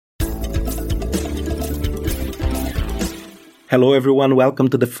Hello, everyone. Welcome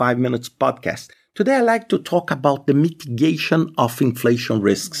to the 5 Minutes Podcast. Today, I'd like to talk about the mitigation of inflation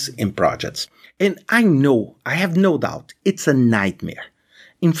risks in projects. And I have no doubt, it's a nightmare.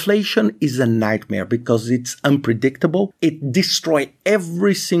 Inflation is a nightmare because it's unpredictable. It destroys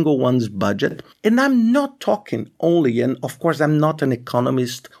every single one's budget. And I'm not talking only, and of course, I'm not an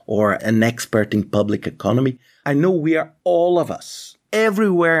economist or an expert in public economy. I know we are all of us.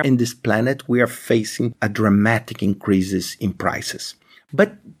 Everywhere in this planet, we are facing a dramatic increases in prices.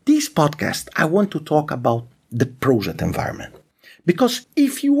 But this podcast, I want to talk about the project environment. Because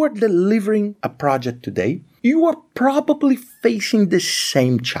if you are delivering a project today, you are probably facing the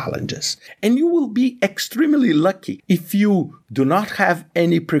same challenges. And you will be extremely lucky if you do not have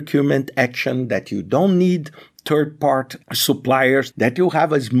any procurement action, that you don't need third-party suppliers, that you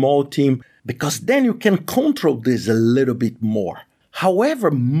have a small team, because then you can control this a little bit more.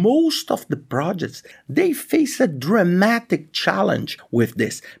 However, most of the projects, they face a dramatic challenge with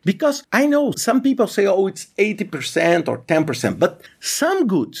this. Because I know some people say, it's 80% or 10%, but some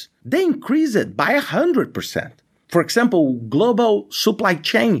goods, they increase it by 100%. For example, global supply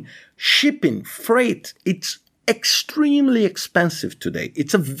chain, shipping, freight, it's extremely expensive today.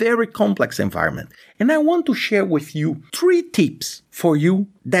 It's a very complex environment. And I want to share with you 3 tips for you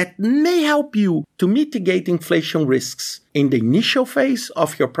that may help you to mitigate inflation risks in the initial phase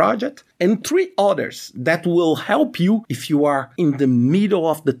of your project, and 3 others that will help you if you are in the middle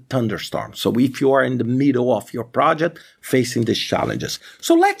of the thunderstorm. So if you are in the middle of your project facing these challenges.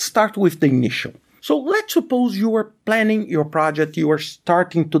 So let's start with the initial. So let's suppose you are planning your project, you are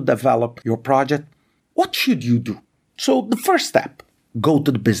starting to develop your project. What should you do? So the first step, go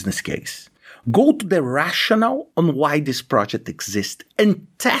to the business case. Go to the rationale on why this project exists and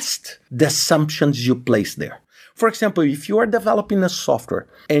test the assumptions you place there. For example, if you are developing a software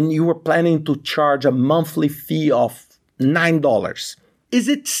and you are planning to charge a monthly fee of $9, is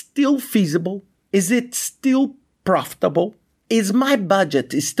it still feasible? Is it still profitable? Is my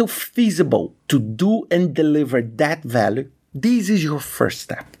budget still feasible to do and deliver that value? This is your first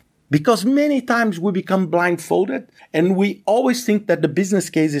step. Because many times we become blindfolded and we always think that the business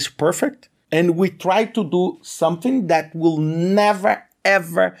case is perfect and we try to do something that will never,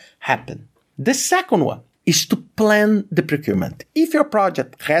 ever happen. The second one is to plan the procurement. If your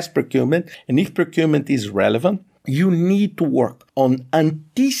project has procurement and if procurement is relevant, you need to work on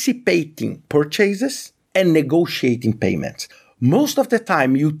anticipating purchases and negotiating payments. Most of the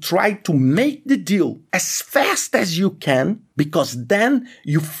time, you try to make the deal as fast as you can because then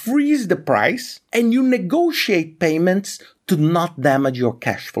you freeze the price and you negotiate payments to not damage your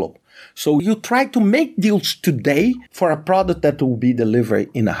cash flow. So you try to make deals today for a product that will be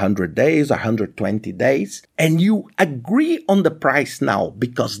delivered in 100 days, 120 days, and you agree on the price now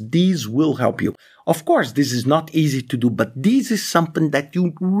because these will help you. Of course, this is not easy to do, but this is something that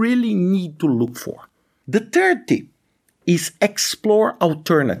you really need to look for. The third tip is explore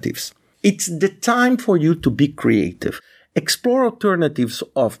alternatives. It's the time for you to be creative. Explore alternatives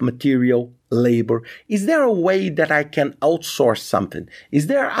of material, labor. Is there a way that I can outsource something? Is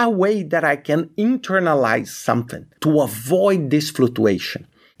there a way that I can internalize something to avoid this fluctuation?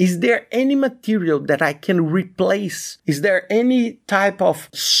 Is there any material that I can replace? Is there any type of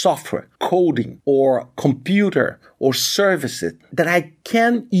software, coding, or computer, or services that I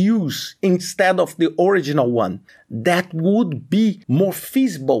can use instead of the original one that would be more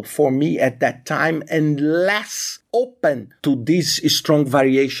feasible for me at that time and less open to this strong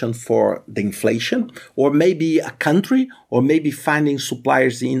variation for the inflation, or maybe a country, or maybe finding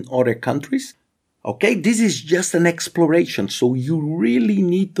suppliers in other countries? Okay, this is just an exploration, so you really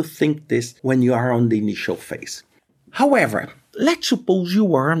need to think this when you are on the initial phase. However, let's suppose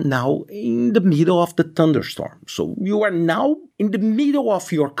you are now in the middle of the thunderstorm. So you are now in the middle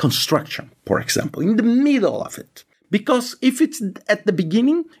of your construction, for example, in the middle of it. Because if it's at the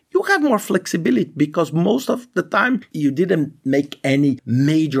beginning, you have more flexibility because most of the time you didn't make any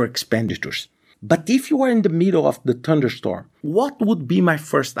major expenditures. But if you are in the middle of the thunderstorm, what would be my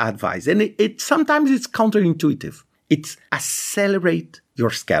first advice? And sometimes it's counterintuitive. It's accelerate your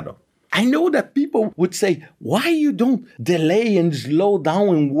schedule. I know that people would say, why you don't delay and slow down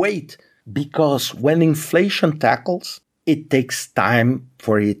and wait? Because when inflation tackles, it takes time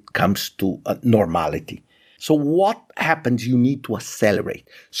for it comes to normality. So what happens? You need to accelerate.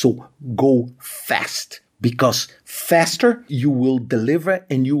 So go fast. Because faster you will deliver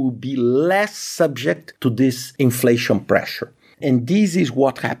and you will be less subject to this inflation pressure. And this is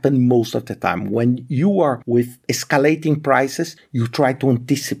what happens most of the time. When you are with escalating prices, you try to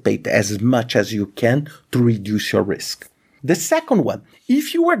anticipate as much as you can to reduce your risk. The second one,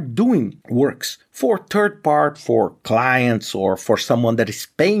 if you are doing works for third part, for clients, or for someone that is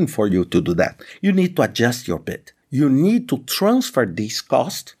paying for you to do that, you need to adjust your bid. You need to transfer this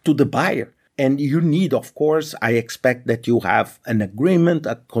cost to the buyer. And you need, of course, I expect that you have an agreement,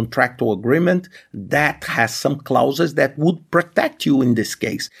 a contractual agreement that has some clauses that would protect you in this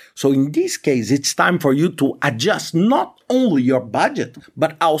case. So in this case, it's time for you to adjust not only your budget,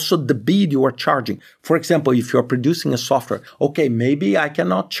 but also the bid you are charging. For example, if you're producing a software, okay, maybe I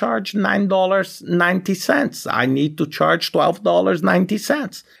cannot charge $9.90. I need to charge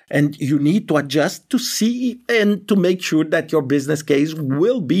 $12.90. And you need to adjust to see and to make sure that your business case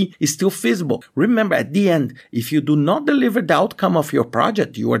will be still feasible. Remember, at the end, if you do not deliver the outcome of your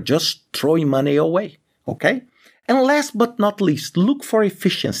project, you are just throwing money away. Okay? And last but not least, look for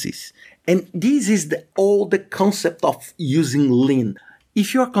efficiencies. And this is the concept of using lean.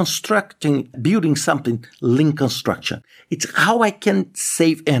 If you're building something, lean construction, it's how I can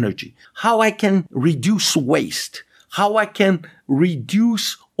save energy, how I can reduce waste, how I can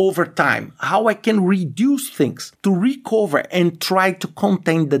reduce overtime, how I can reduce things to recover and try to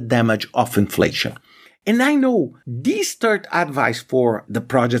contain the damage of inflation. And I know this third advice for the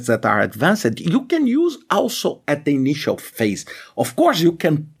projects that are advanced, you can use also at the initial phase. Of course, you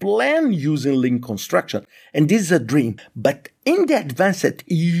can plan using lean construction, and this is a dream. But in the advanced,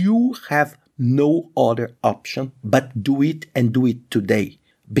 you have no other option but do it and do it today.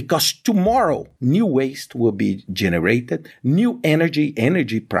 Because tomorrow, new waste will be generated, new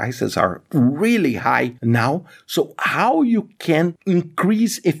energy prices are really high now. So how you can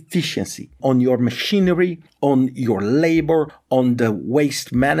increase efficiency on your machinery, on your labor, on the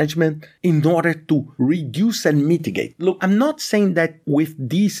waste management in order to reduce and mitigate. Look, I'm not saying that with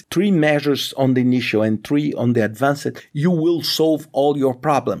these 3 measures on the initial and 3 on the advanced, you will solve all your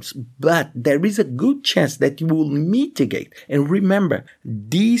problems, but there is a good chance that you will mitigate. And remember,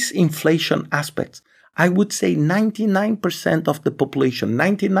 these inflation aspects, I would say 99% of the population,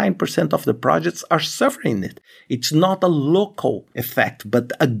 99% of the projects are suffering it. It's not a local effect,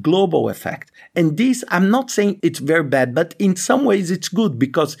 but a global effect. And this, I'm not saying it's very bad, but in some ways it's good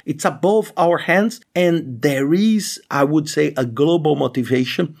because it's above our hands and there is, I would say, a global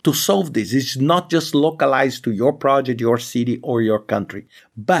motivation to solve this. It's not just localized to your project, your city, or your country.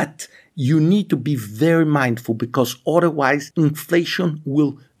 But you need to be very mindful because otherwise inflation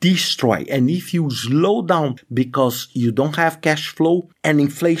will destroy. And if you slow down because you don't have cash flow and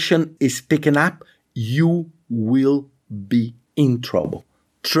inflation is picking up, you will be in trouble.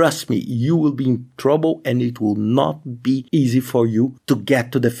 Trust me, you will be in trouble and it will not be easy for you to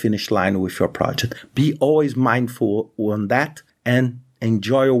get to the finish line with your project. Be always mindful on that and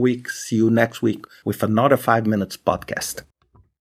enjoy your week. See you next week with another 5 Minutes podcast.